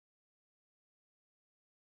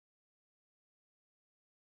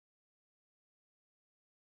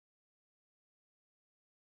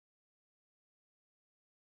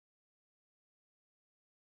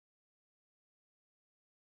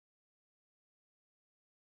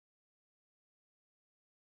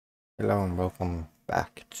Hello and welcome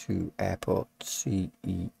back to Airport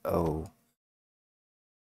CEO.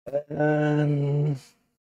 Um,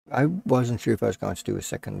 I wasn't sure if I was going to do a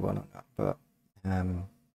second one or not, but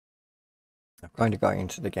I've kind of got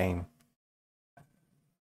into the game. I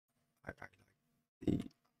like the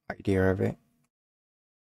idea of it,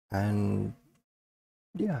 and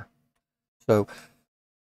yeah. So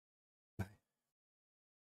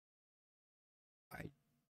I,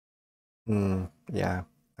 yeah,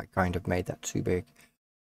 I kind of made that too big.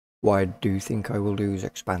 What I do think I will do is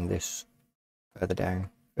expand this further down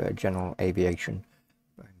for general aviation.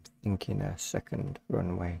 I'm thinking a second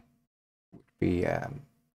runway would be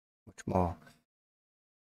much more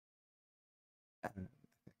effective.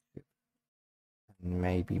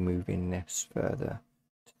 Maybe moving this further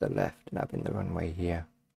to the left and having the runway here.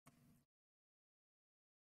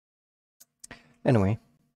 Anyway,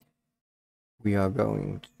 we are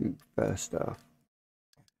going to first off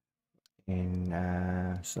in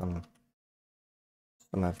some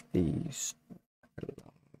of these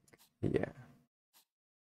along here.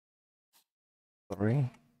 3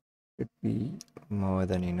 should be more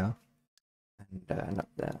than enough, and not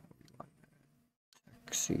that we want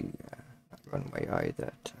taxi not runway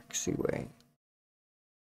either, taxiway.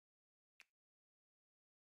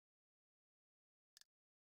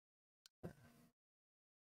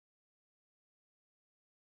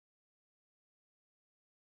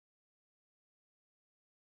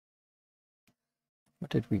 What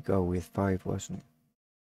did we go with? 5, wasn't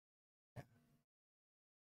it?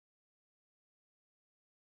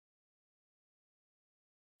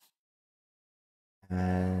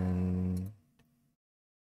 And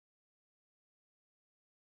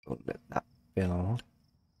we'll let that build.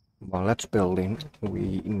 While that's building,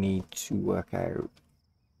 we need to work out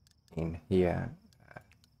in here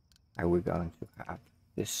how we're going to have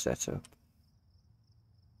this set up.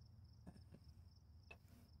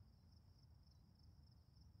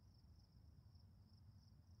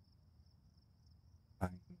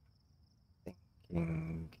 I'm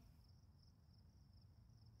thinking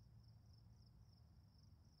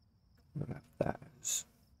we'll have that as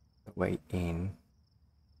the way in.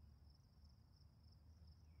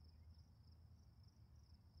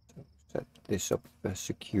 So set this up for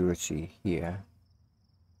security here,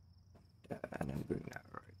 and then bring that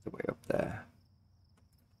right the way up there.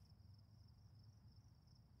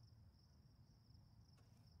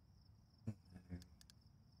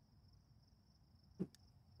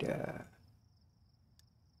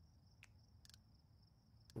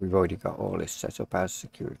 We've already got all this set up as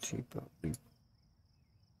security, but we've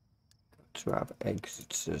got to have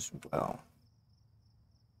exits as well.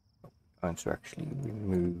 We're going to actually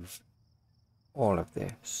remove all of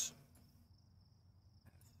this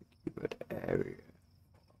secured area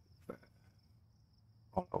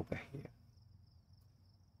all over here,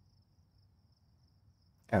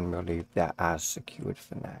 and we'll leave that as secured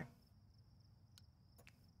for now.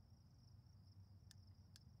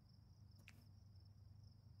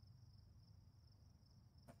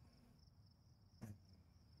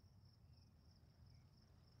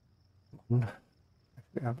 If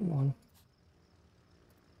we have one,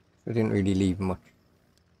 so I didn't really leave much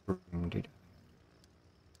room, did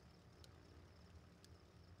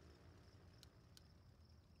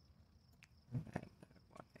I? And then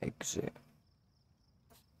one exit.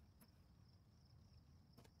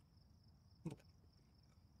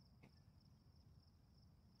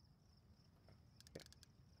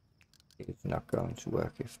 It's not going to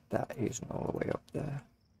work if that isn't all the way up there.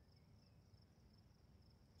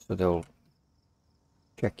 So they'll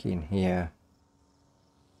check in here,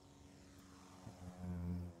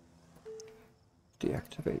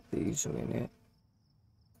 deactivate these a minute,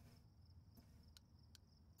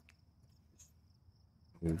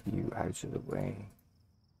 move you out of the way.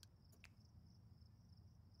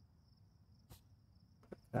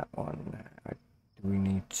 Put that one, do we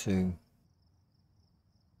need to?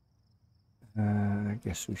 I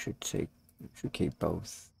guess we should keep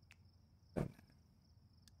both.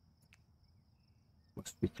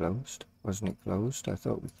 Must be closed. Wasn't it closed? I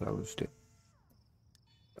thought we closed it.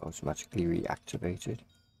 Automatically reactivated.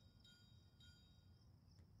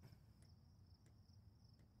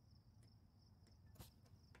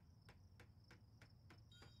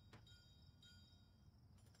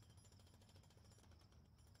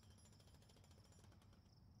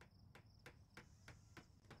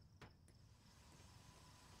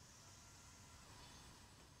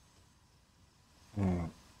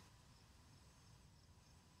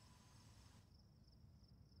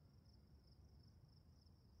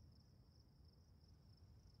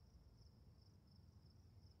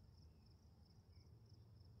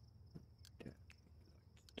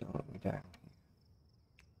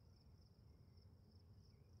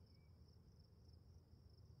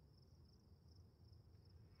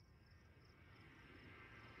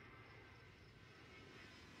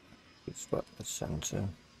 It's got the sensor.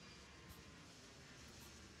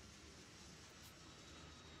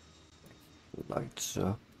 Lights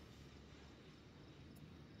up.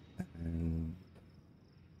 And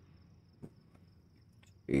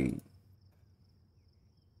be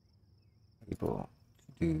able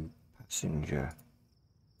to do passenger.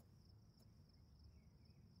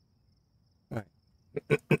 Right.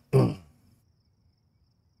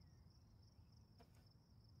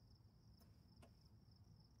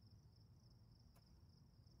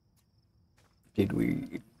 Did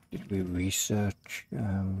we research?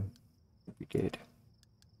 We did.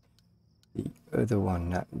 The other one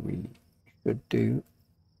that we should do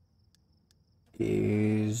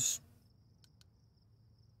is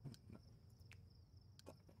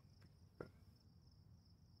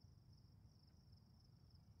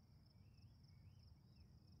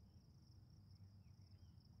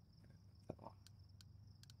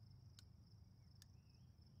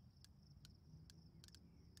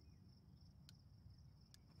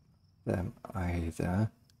them either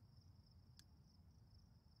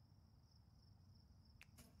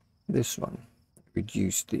this one,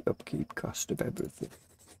 reduce the upkeep cost of everything.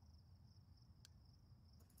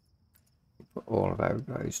 Put all of our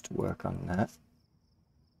guys to work on that.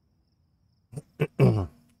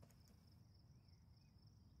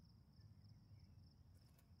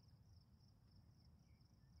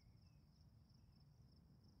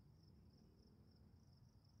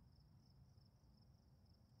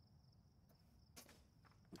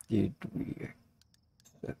 Did we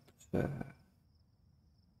accept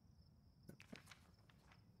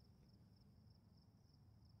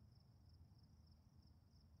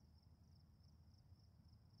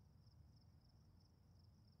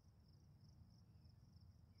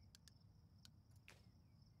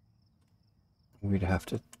we'd have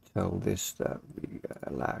to tell this that we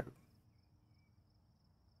allow.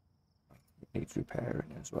 It needs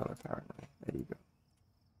repairing as well, apparently. There you go.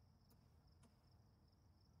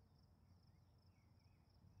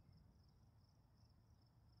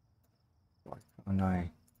 Why can't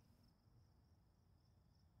I?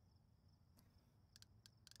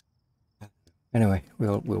 Anyway,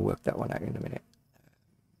 we'll work that one out in a minute.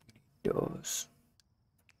 Doors.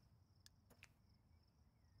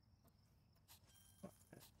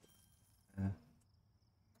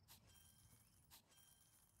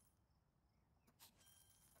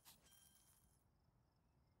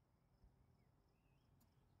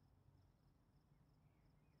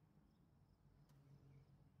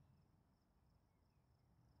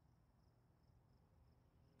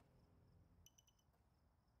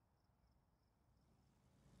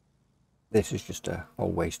 This is just a whole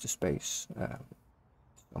waste of space.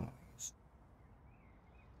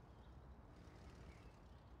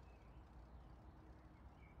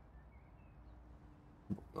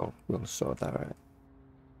 We'll sort that out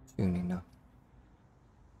soon enough.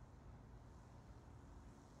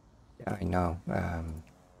 Yeah, I know.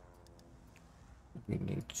 We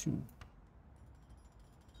need to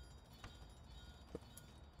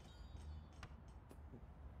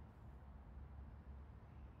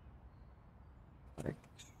like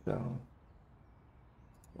so.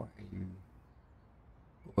 Why are you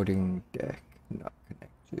boarding deck not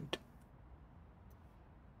connected?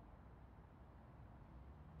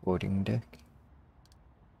 Boarding deck.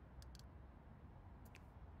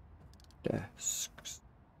 Desks.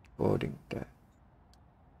 Boarding deck.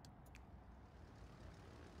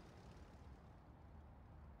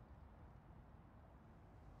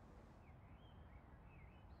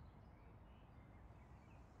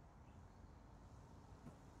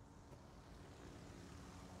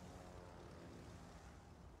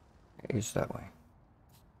 It is that way.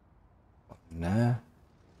 One there.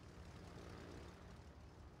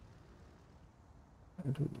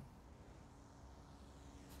 One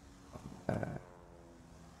there.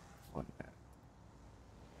 One there.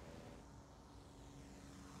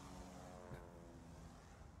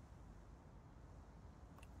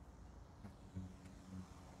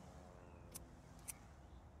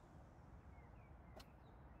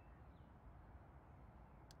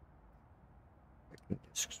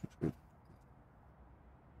 Desks.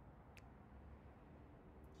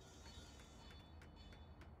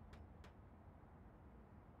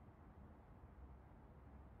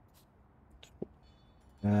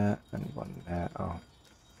 There and one there. Oh,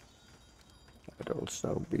 that would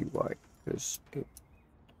also be white because it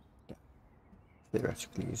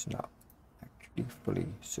theoretically is not actually fully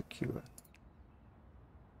secure.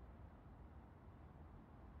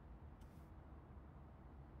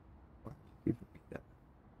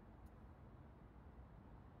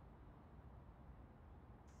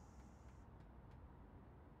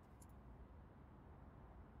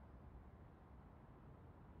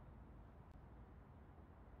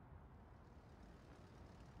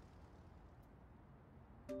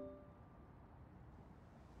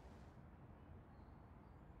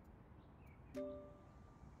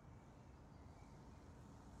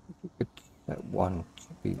 You could set one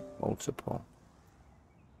to be multiple.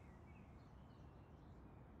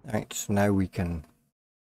 Right, so now we can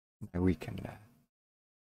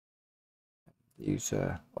use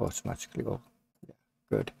automatically. Oh, yeah,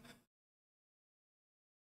 good.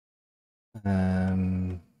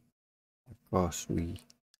 Of course, we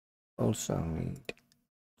also need to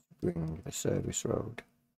bring the service road.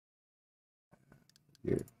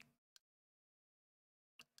 You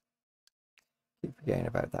keep forgetting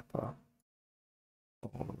about that part.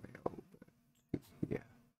 All the way over to here.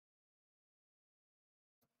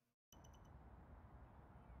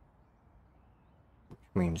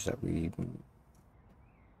 Which means that we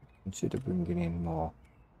consider bringing in more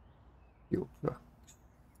fuel trucks.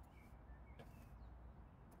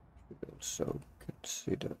 We should also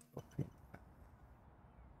consider upping it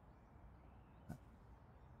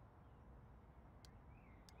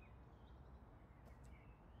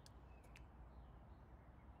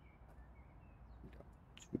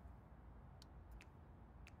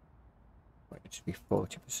to be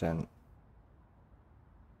 40%.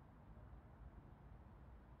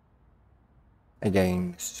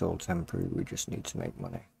 Again, this is all temporary, we just need to make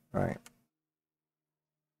money, right?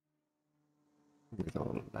 With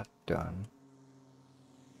all of that done,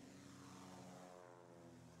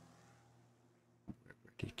 we're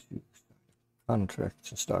ready to start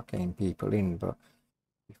contracts and start getting people in, but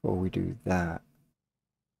before we do that,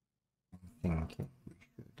 I'm thinking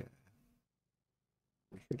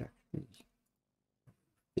we should actually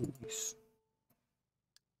these.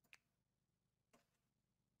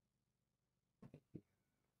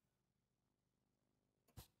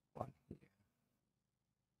 One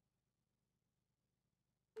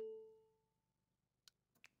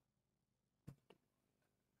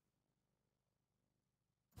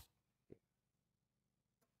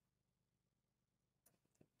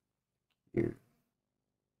here.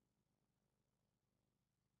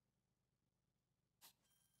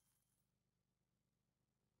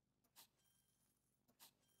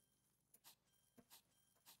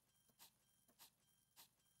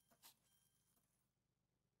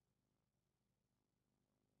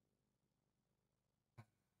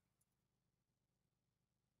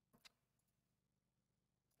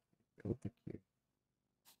 Build the queue.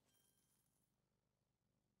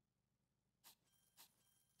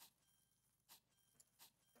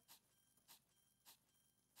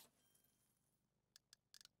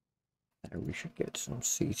 Now we should get some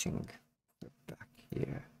seating back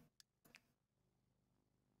here.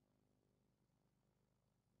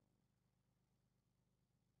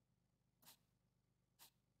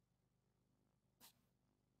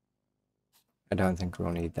 I don't think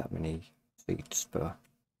we'll need that many seats, but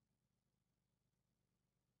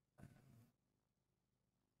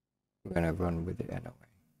we're going to run with it anyway.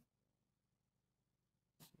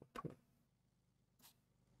 We'll put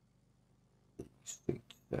these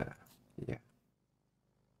seats there. Yeah.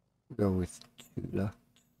 Go with 2 lots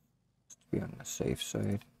to be on the safe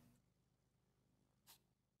side.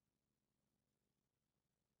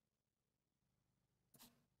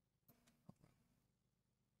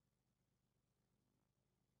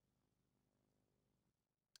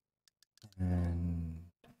 And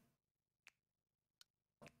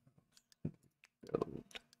build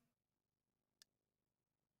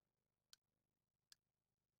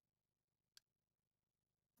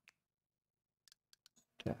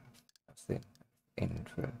nothing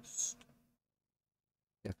interest.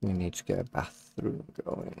 Definitely need to get a bathroom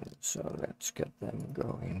going, so let's get them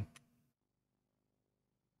going.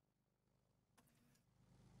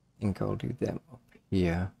 I think I'll do them up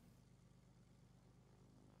here.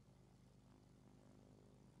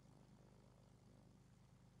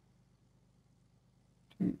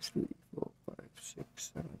 Two, three, 4, 5,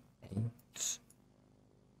 6, 7, 8.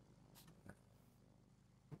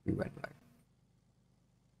 We went like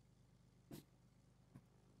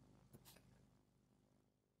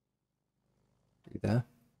do that.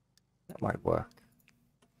 That might work.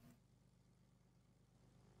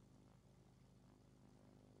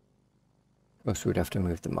 Also, we'd have to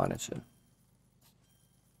move the monitor.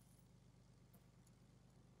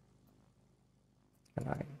 Can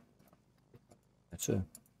I? That's a.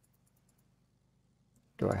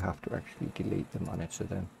 Do I have to actually delete the monitor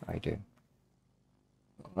then? I do.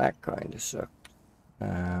 Well, that kind of sucked.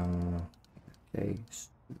 Okay.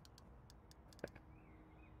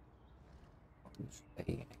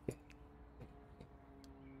 Again.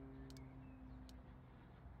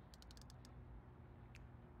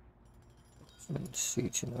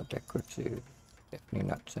 Seating or decorative. definitely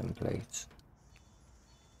not templates.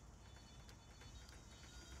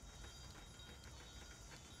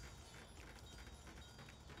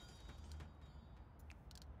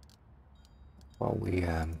 While we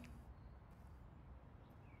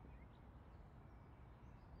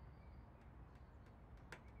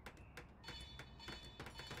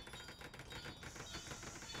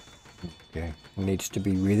okay, it needs to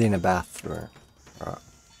be within a bathroom. Right.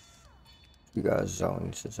 You got a zone.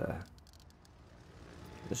 This is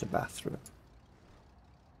there's a bathroom.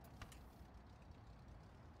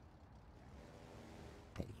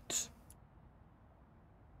 8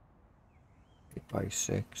 by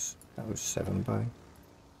 6. That was 7 by.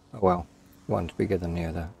 Oh well, one's bigger than the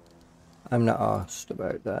other. I'm not asked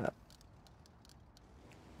about that.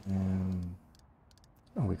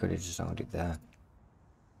 Oh, we could have just zoned it there.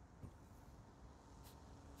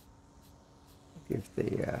 Give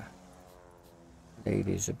the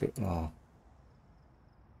ladies a bit more.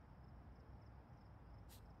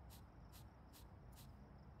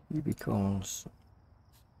 Cubicles.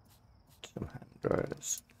 Some hand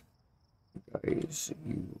dryers. Guys,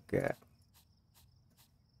 you get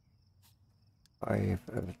 5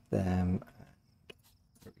 of them.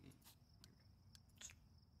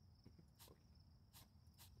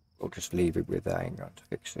 We'll just leave it with that. I ain't got to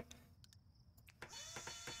fix it.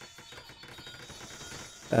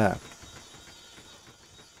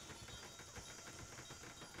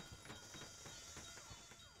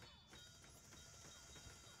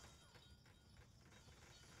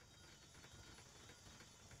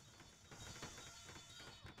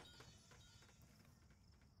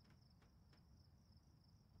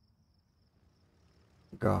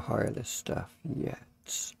 Gotta hire this stuff yet.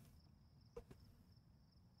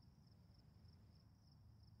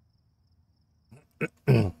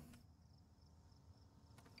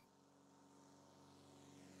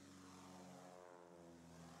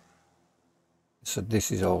 So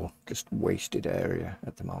this is all just wasted area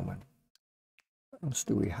at the moment. What else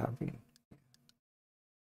do we have in?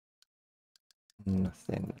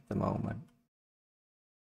 Nothing at the moment.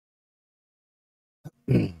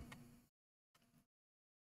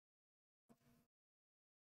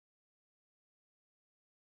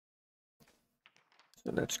 So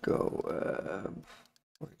let's go.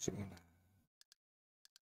 What is it?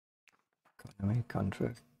 Economy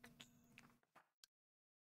contract.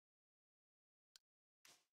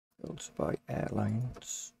 Built by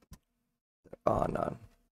airlines. There are none.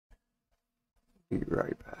 Be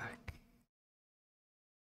right back.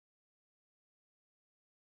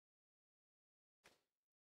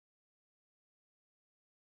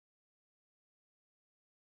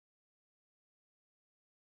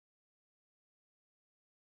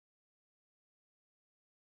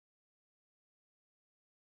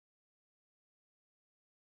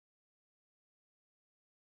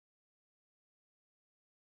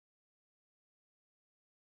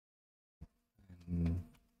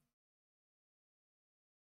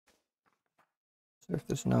 So if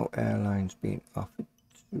there's no airlines being offered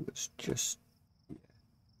to us just yet,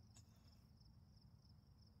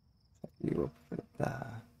 you up for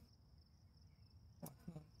that.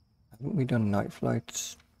 Haven't we done night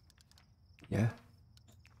flights? Yeah.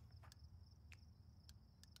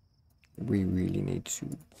 We really need to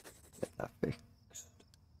get that fixed.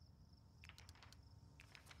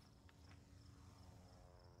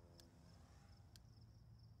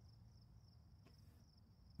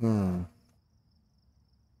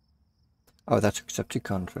 Oh, that's accepted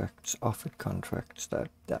contracts, offered contracts. That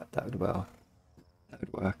would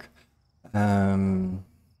work. Doesn't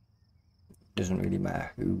really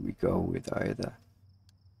matter who we go with either.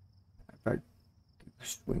 About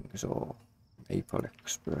Swings or Maple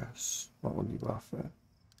Express. What will you offer?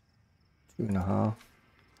 2.5. I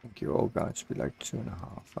think you're all going to be like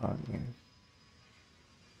 2.5, aren't you?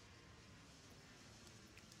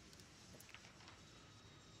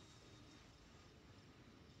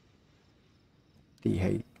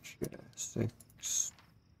 DH6.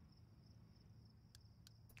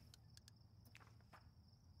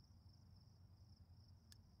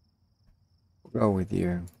 We'll go with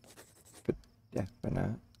you for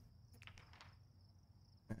definite.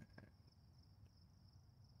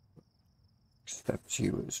 Accept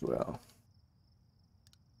you as well.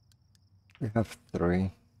 We have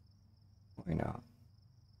 3. Why not?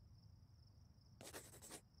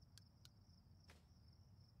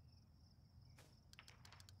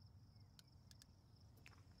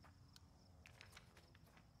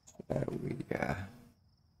 There we go.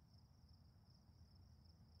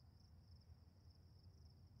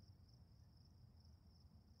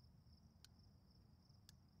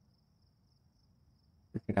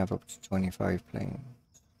 We can have up to 25 planes.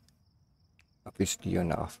 Obviously, you're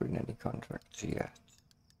not offering any contracts yet.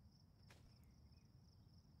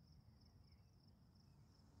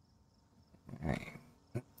 Right.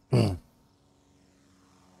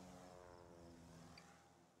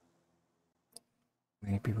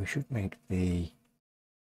 Maybe we should make the...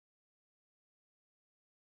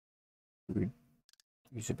 We'd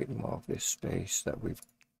use a bit more of this space that we've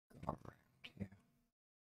got around here.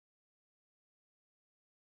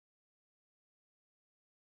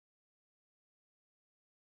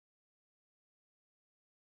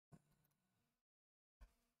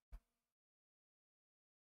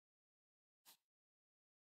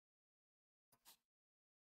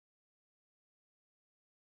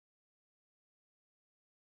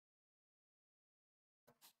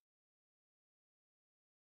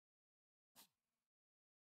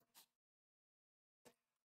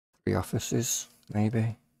 3 offices,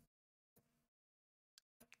 maybe.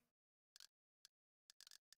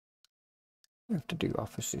 We have to do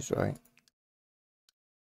offices, right?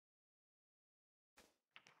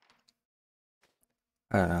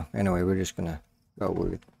 I don't know. Anyway, we're just gonna go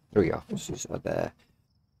with 3 offices are there.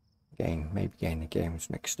 Again, maybe getting the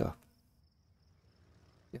games mixed up.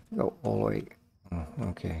 You have to go all the way. Oh,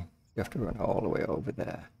 okay. You have to run all the way over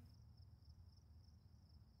there.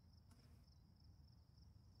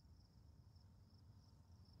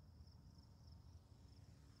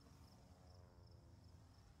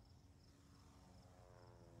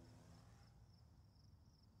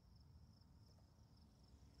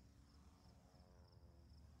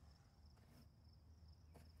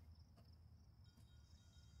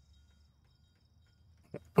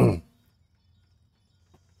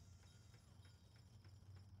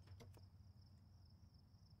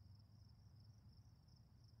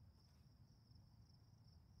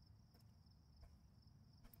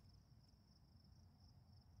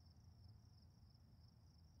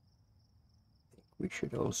 We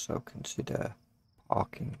should also consider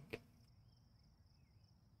parking.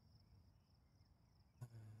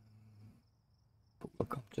 But we'll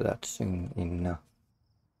come to that soon enough.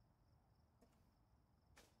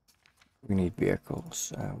 We need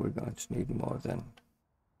vehicles. We're going to need more than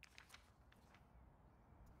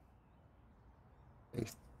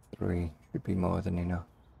 3. Should be more than enough.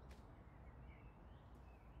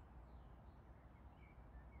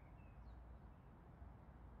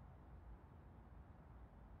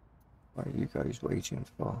 What are you guys waiting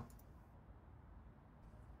for?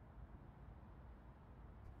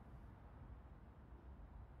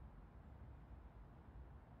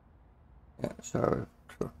 Yeah, so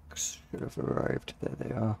trucks should have arrived. There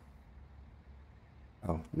they are.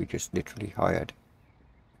 Oh, we just literally hired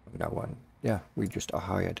that one. Yeah, we just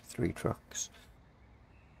hired 3 trucks.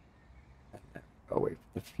 And oh wait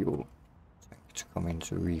for the fuel tank to come in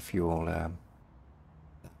to refuel.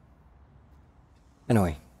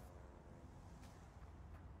 Anyway,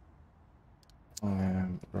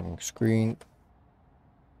 wrong screen.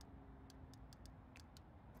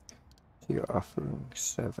 So you're offering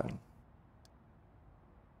 7.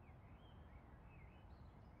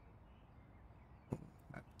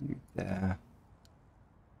 Have you there?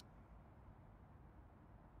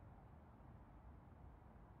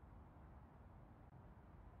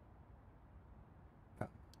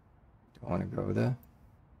 Don't want to go there.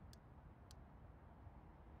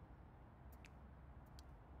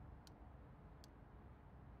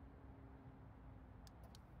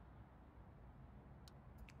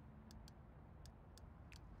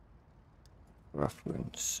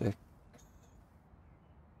 Reference 6.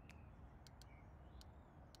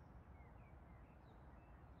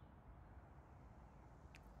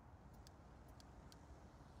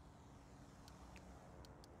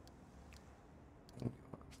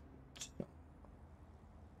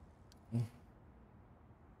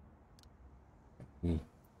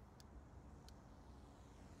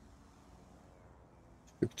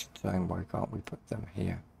 Restricted time, why can't we put them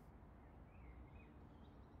here?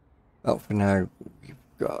 Well, for now, we've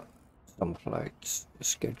got some flights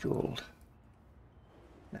scheduled.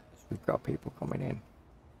 We've got people coming in.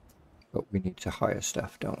 But we need to hire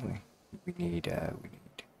staff, don't we?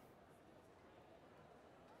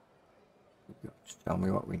 Just tell me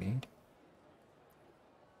what we need.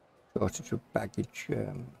 Shortage of baggage,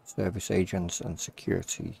 service agents and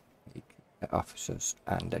security officers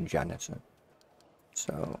and a janitor.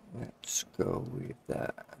 So let's go with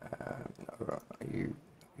that.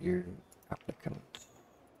 You applicant.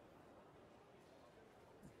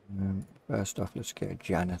 First off, let's get a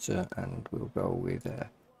janitor, and we'll go with a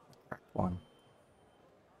crack one.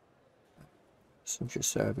 Such a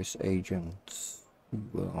service agent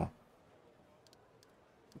will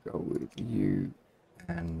Go with you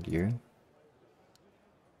and you.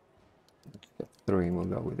 Let's get 3 and we'll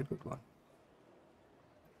go with a good one.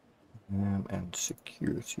 And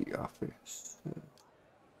security office.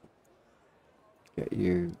 Get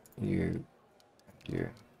you, you, and you.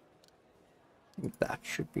 That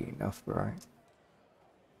should be enough, right?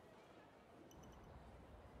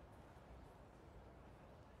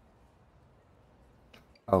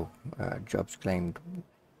 Oh, jobs claimed.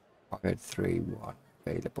 I had 3, 1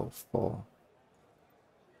 available, 4.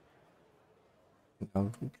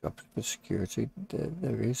 No jobs for security.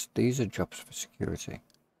 There is. These are jobs for security.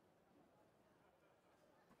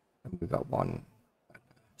 And we got 1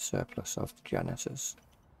 surplus of janitors.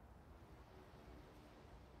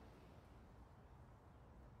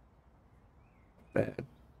 They're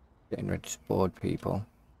getting ready to board people.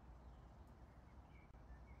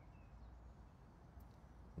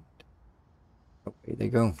 Away they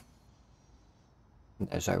go. And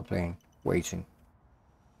there's our plane waiting.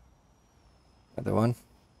 Another one.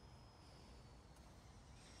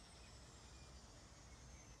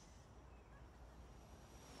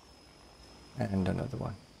 And another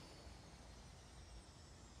one.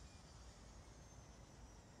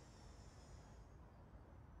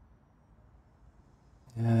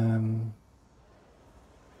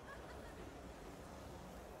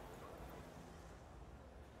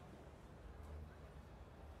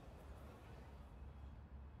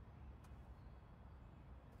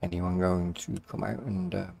 Anyone going to come out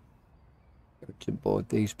and go to board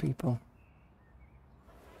these people?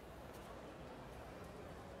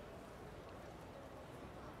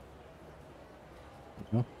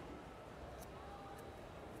 No?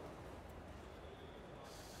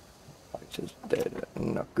 Fighters dead.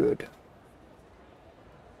 Not good. Do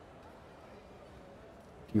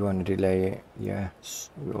you want to delay it? Yes,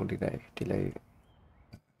 we'll delay it.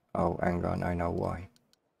 Oh, hang on, I know why.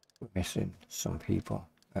 We're missing some people.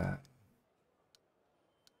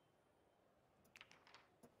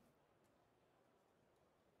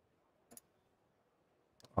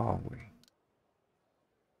 Are we?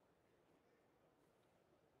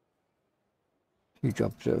 2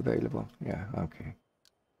 jobs are available. Yeah, okay.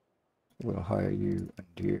 We'll hire you and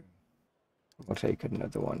you. We'll take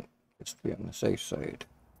another one just to be on the safe side.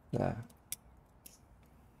 There.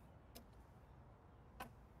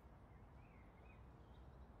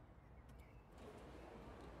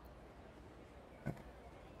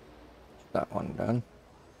 That one done.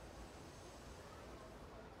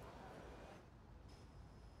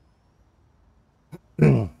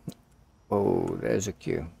 Oh, there's a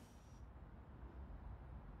queue.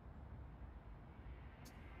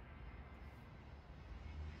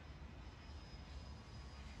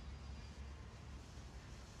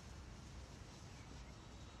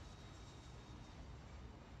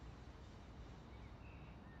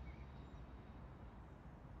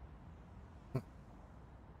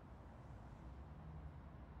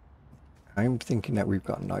 I'm thinking that we've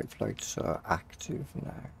got night flights active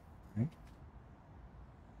now, right?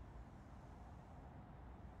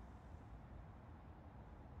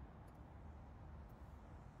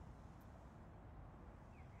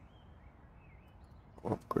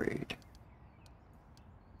 Upgrade.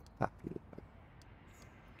 Happy.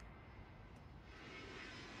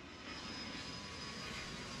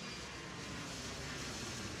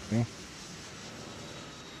 Okay.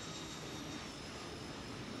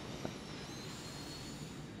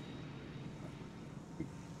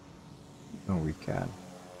 No, we can.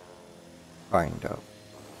 Find out.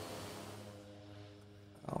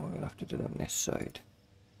 Oh, we'll have to do it on this side.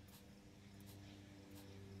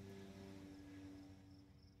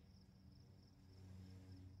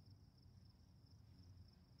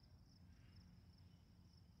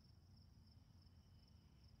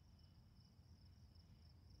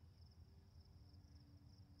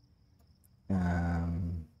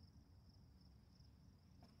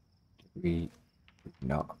 We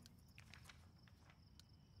not.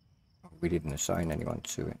 We didn't assign anyone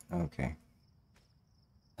to it. Okay.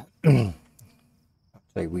 I'd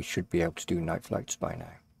say we should be able to do night flights by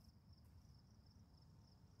now.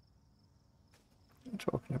 I'm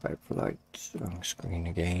talking about flights on screen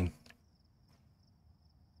again.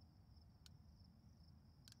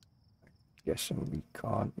 Guessing we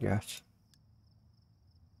can't yet.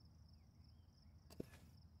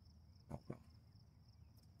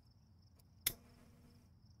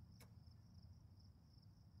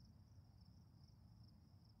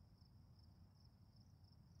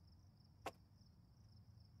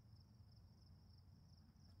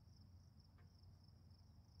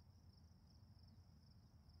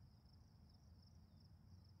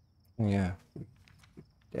 Yeah,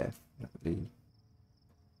 definitely.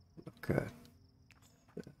 at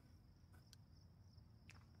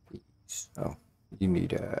these. Oh, you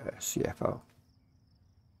need a CFO.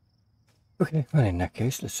 Okay, well in that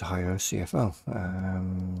case, let's hire a CFO.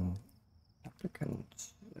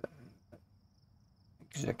 Applicants,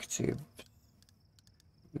 executive,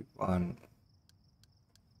 we want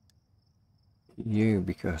you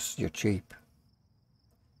because you're cheap.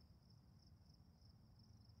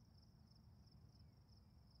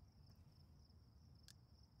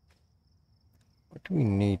 What do we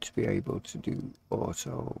need to be able to do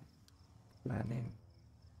auto planning?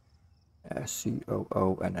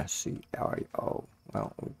 COO and SCIO.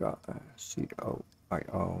 Well, we've got a COIO,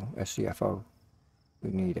 a CFO.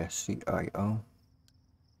 We need a CIO.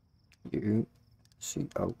 You,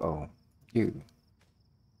 COO, you.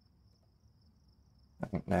 I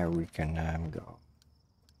think now we can go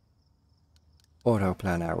auto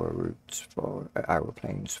plan our routes for our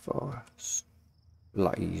planes for us. A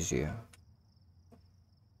lot easier.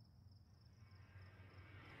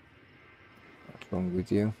 What's wrong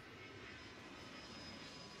with you?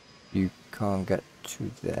 You can't get to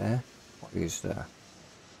there. What is that?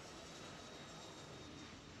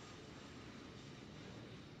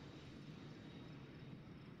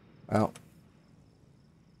 Well,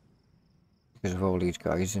 because of all these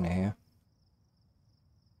guys in here.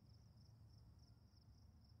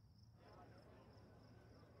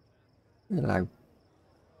 Allowed,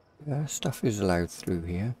 stuff is allowed through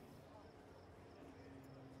here.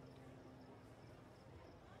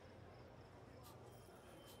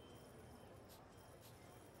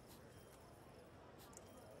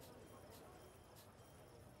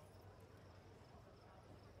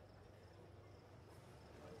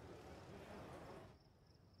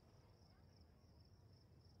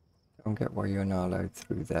 Don't get why you're not allowed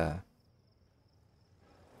through there.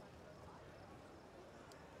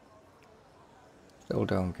 Still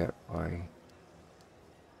don't get why.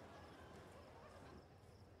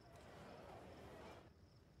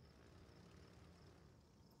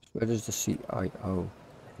 Where does the CIO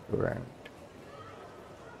go around?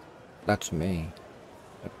 That's me.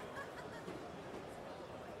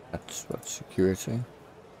 That's what security.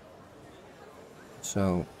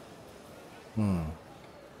 So,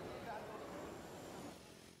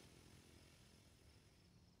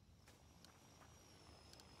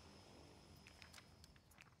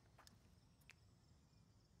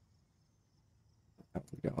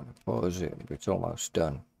 we don't want to pause it, but it's almost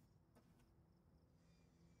done.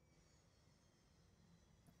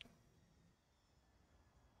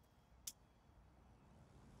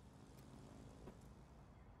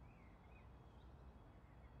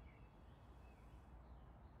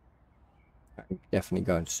 I'm definitely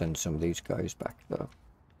going to send some of these guys back though.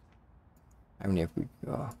 How many have we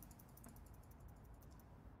got?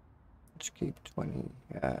 Let's keep 20,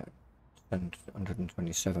 and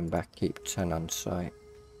 127 back, keep 10 on site.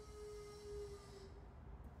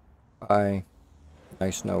 Bye.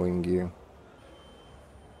 Nice knowing you.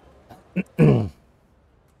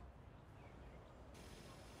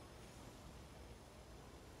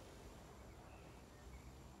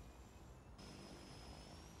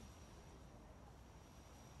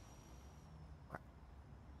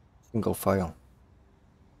 Single file.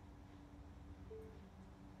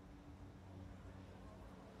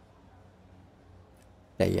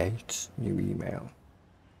 Day 8, new email.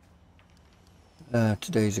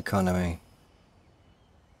 Today's economy.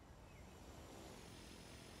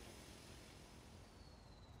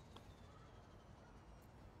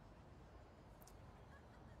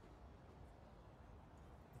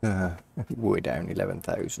 We're down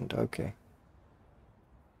 11,000, okay.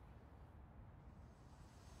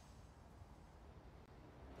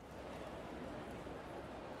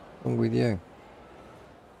 What's wrong with you?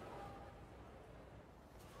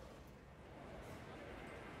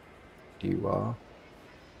 You are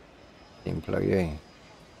the employee.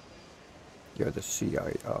 You're the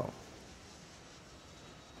CIO.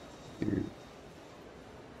 You.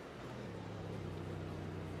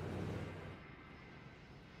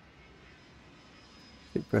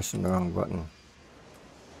 Keep pressing the wrong button.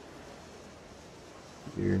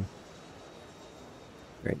 You.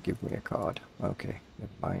 Great, give me a card. Okay,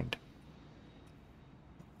 never mind.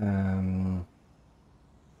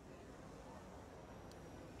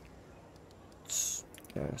 Let's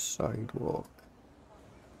get a sidewalk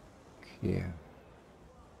here.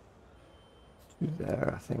 To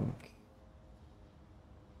there, I think.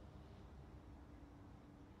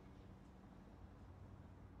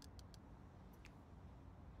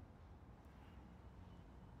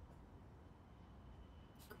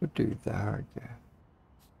 Could do that, yeah.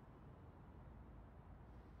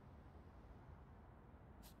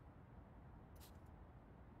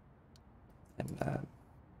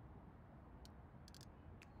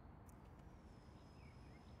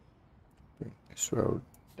 Bring this road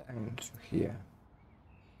down to here.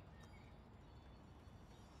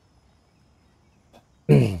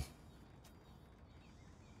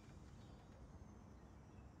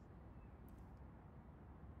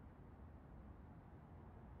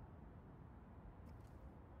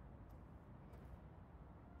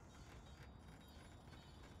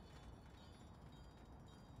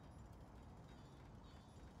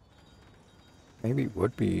 Maybe it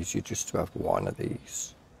would be easier just to have one of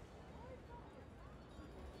these.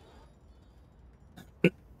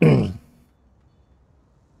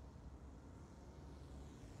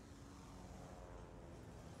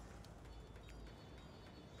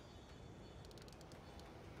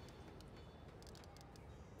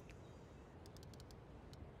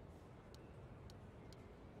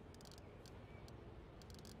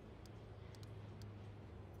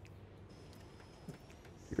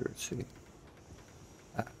 Security.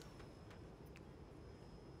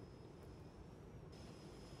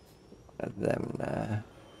 Them there.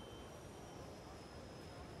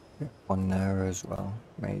 One there as well,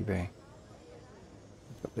 maybe.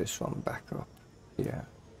 Put this one back up here.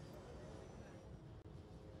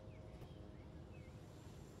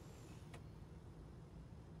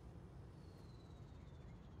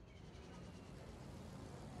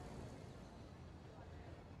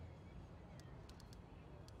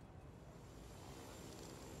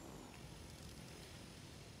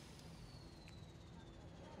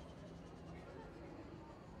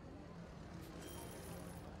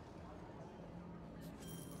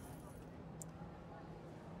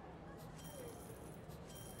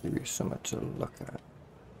 Give you something to look at.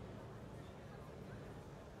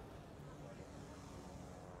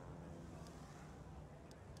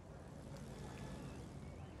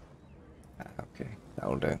 Okay,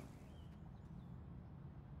 that'll do.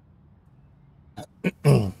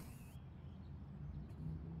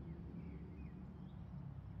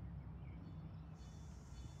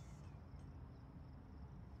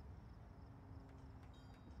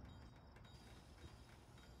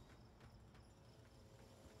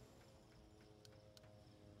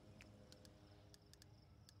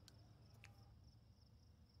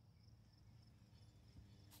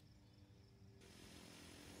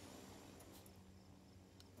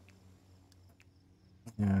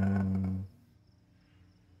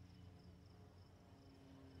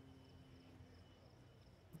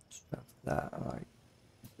 Stuff that like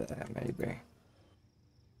there, maybe.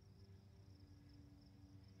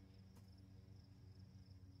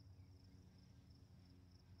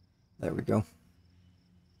 There we go.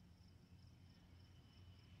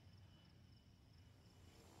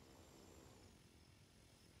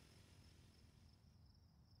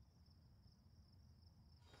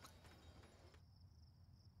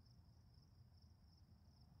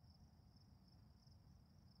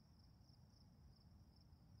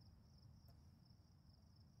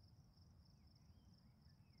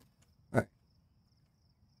 Right.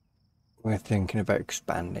 We're thinking about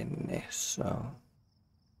expanding this, so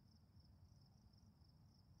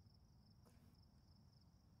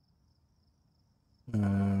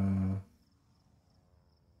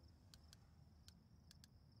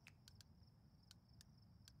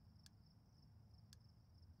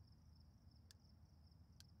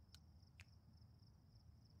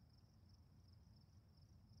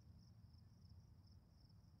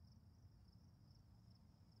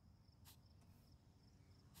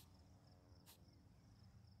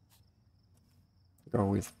go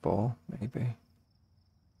with 4, maybe.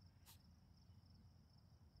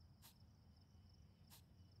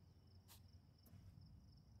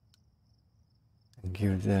 And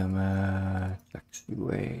give them a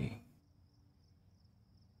taxiway.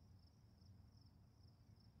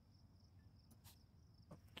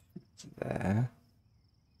 There.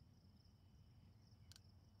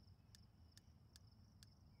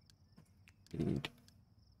 Lead.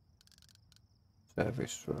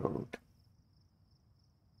 Service road.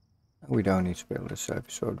 We don't need to build a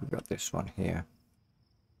service road, we've got this one here.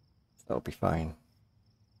 So that'll be fine.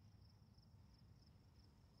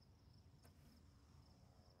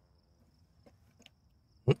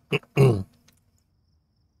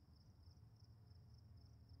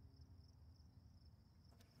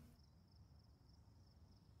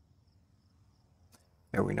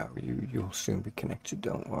 Yeah, we know you'll soon be connected,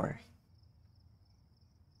 don't worry.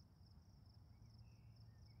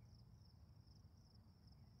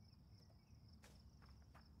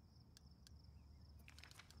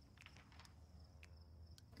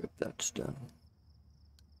 Good, that's done.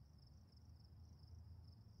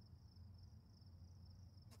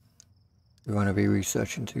 We want to be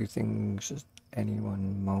researching two things at any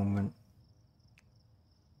one moment.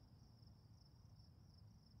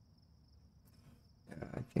 Yeah,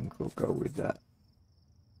 I think we'll go with that.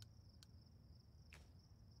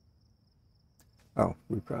 Oh,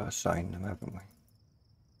 we've got to assign them, haven't we?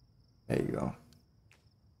 There you go.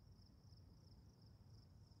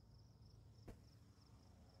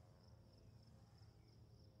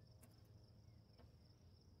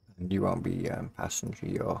 And you won't be passenger,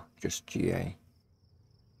 you're just GA.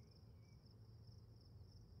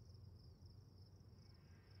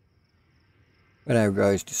 When our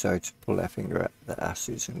guys decide to pull their finger at the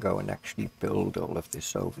asses and go and actually build all of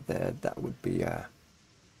this over there, that would be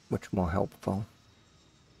much more helpful.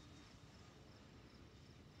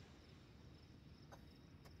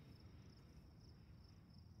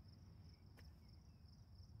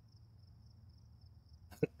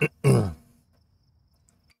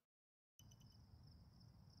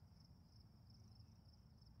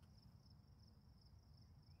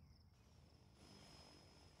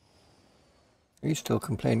 Are you still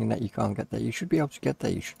complaining that you can't get there? You should be able to get there.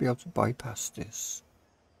 You should be able to bypass this.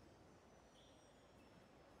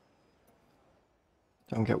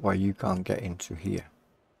 Don't get why you can't get into here.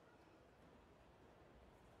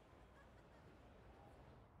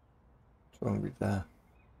 What's wrong with that?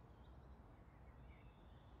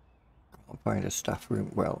 Can't find a staff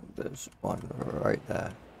room. Well, there's one right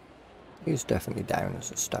there. He's definitely down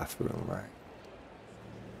as a staff room, right?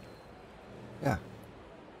 Yeah.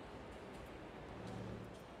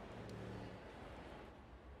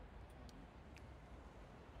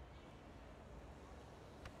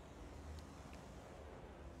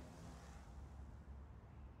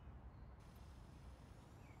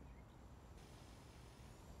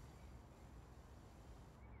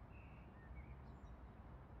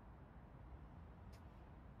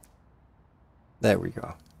 There we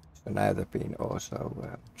go. So now they're being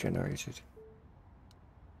also generated.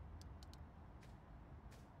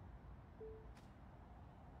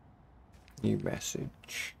 New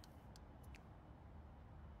message.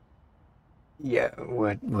 Yeah,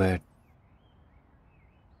 we're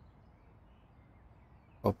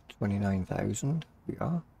up 29,000. We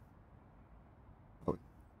are. Oh,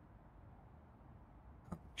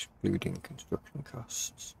 excluding construction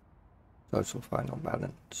costs. Total final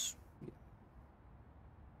balance.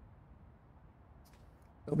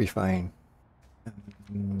 It'll be fine.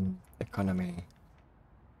 Economy.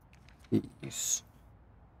 Fees.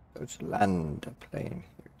 Go to land a plane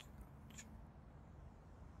here.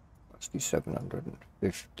 Let's do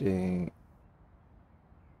 750.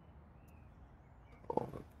 All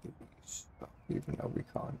of these, even though we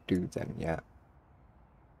can't do them yet.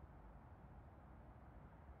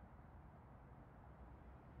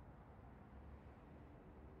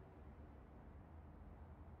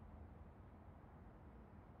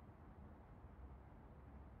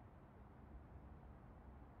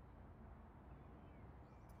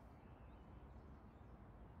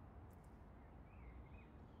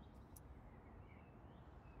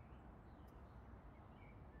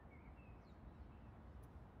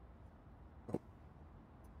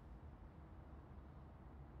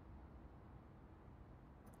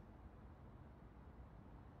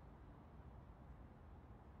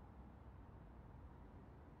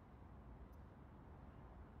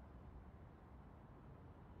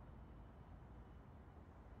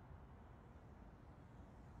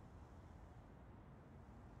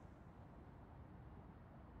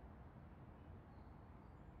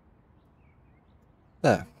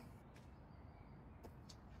 There.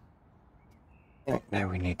 Right, now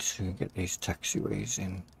we need to get these taxiways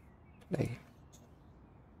in play.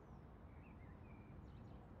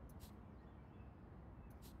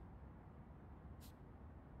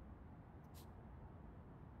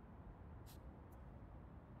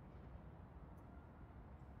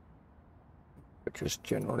 But just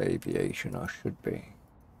general aviation, I should be.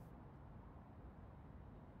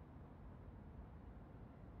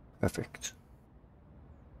 Perfect.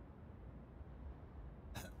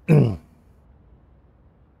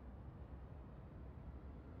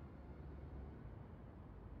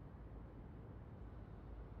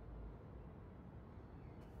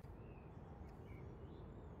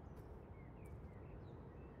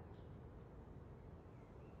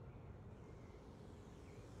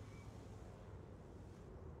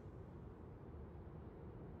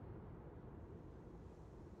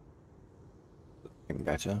 Looking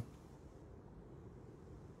better.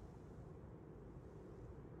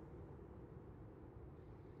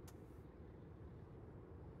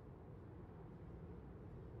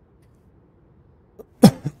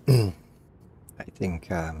 I think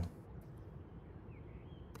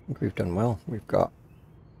think we've done well. We've got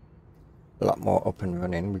a lot more up and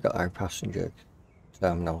running. We've got our passenger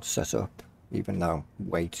terminal set up, even though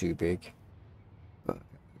way too big, but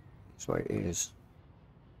it's what it is.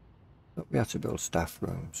 But we had to build staff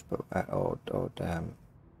rooms, but or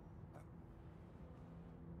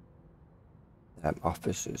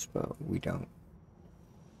offices, but we don't.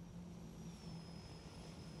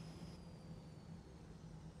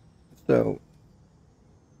 So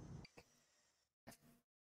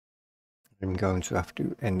I'm going to have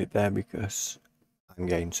to end it there because I'm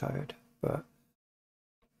getting tired. But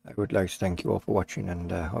I would like to thank you all for watching,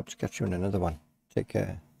 and hope to catch you in another one. Take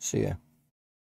care. See ya.